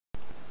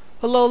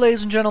Hello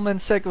ladies and gentlemen,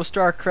 SeKo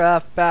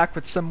Starcraft back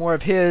with some more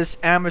of his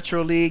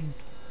Amateur League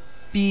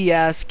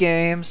BS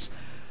games.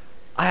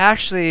 I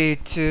actually,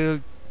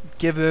 to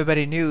give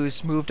everybody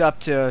news, moved up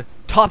to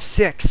top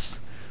 6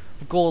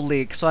 Gold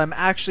League, so I'm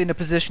actually in a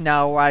position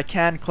now where I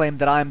can claim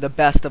that I'm the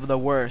best of the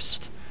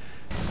worst.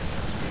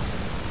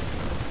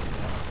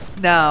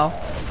 Now,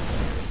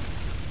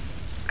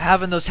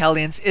 having those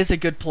Hellions is a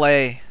good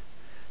play.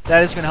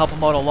 That is going to help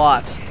him out a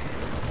lot.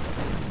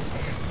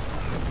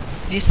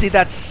 Do you see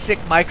that sick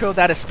micro?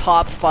 That is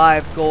top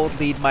 5 gold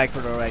lead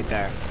micro right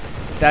there.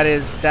 That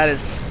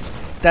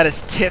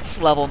is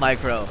tits level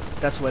micro.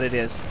 That's what it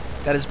is.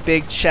 That is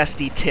big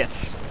chesty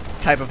tits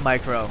type of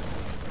micro.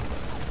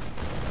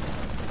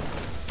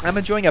 I'm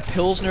enjoying a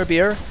Pilsner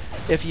beer.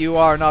 If you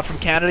are not from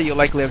Canada, you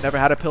likely have never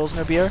had a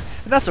Pilsner beer.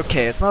 And that's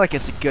okay. It's not like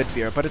it's a good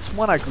beer, but it's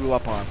one I grew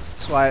up on.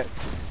 So I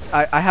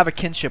have a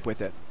kinship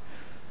with it.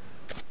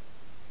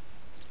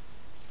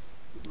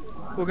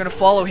 We're gonna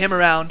follow him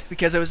around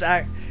because it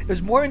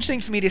was more interesting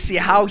for me to see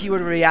how he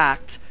would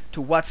react to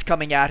what's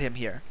coming at him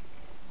here.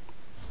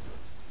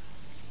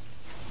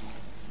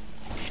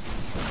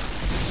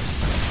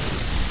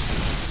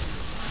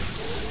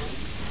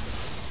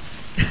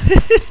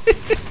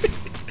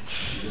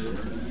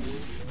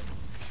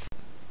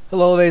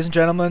 Hello ladies and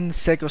gentlemen,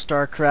 SeKo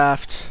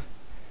Starcraft.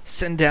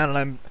 Sitting down and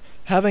I'm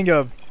having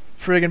a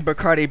friggin'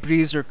 Bacardi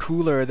Breezer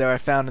cooler that I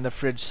found in the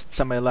fridge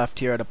somebody left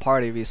here at a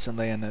party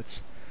recently, and it's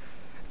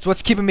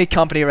what's keeping me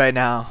company right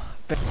now.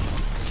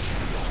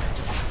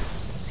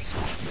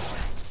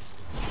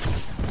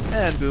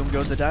 And boom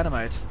goes the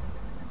dynamite.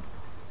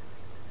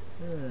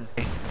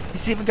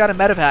 He's even got a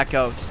medevac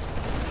out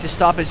to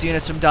stop his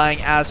units from dying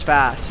as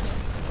fast.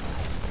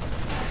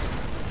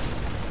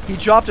 He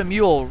dropped a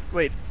mule.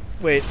 Wait.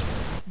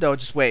 No,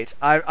 just wait.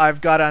 I've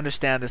got to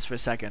understand this for a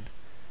second.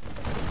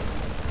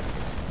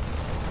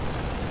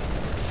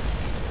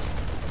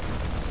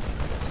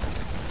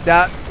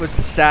 That was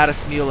the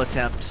saddest mule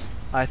attempt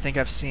I think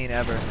I've seen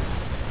ever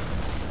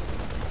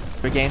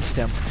against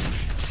him.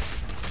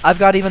 I've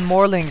got even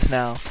more lings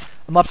now.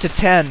 I'm up to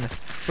 10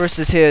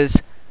 versus his,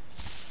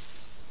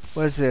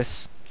 what is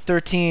this,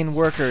 13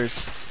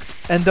 workers.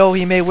 And though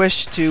he may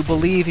wish to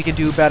believe he can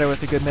do better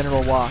with a good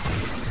mineral walk,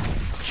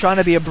 trying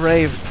to be a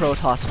brave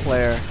Protoss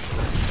player,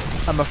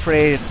 I'm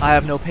afraid I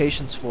have no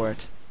patience for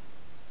it.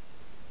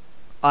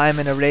 I am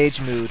in a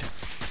rage mood,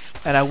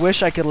 and I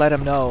wish I could let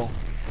him know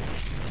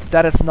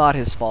that it's not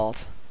his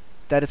fault,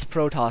 that it's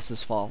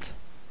Protoss's fault,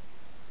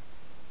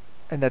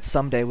 and that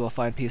someday we'll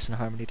find peace and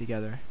harmony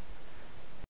together.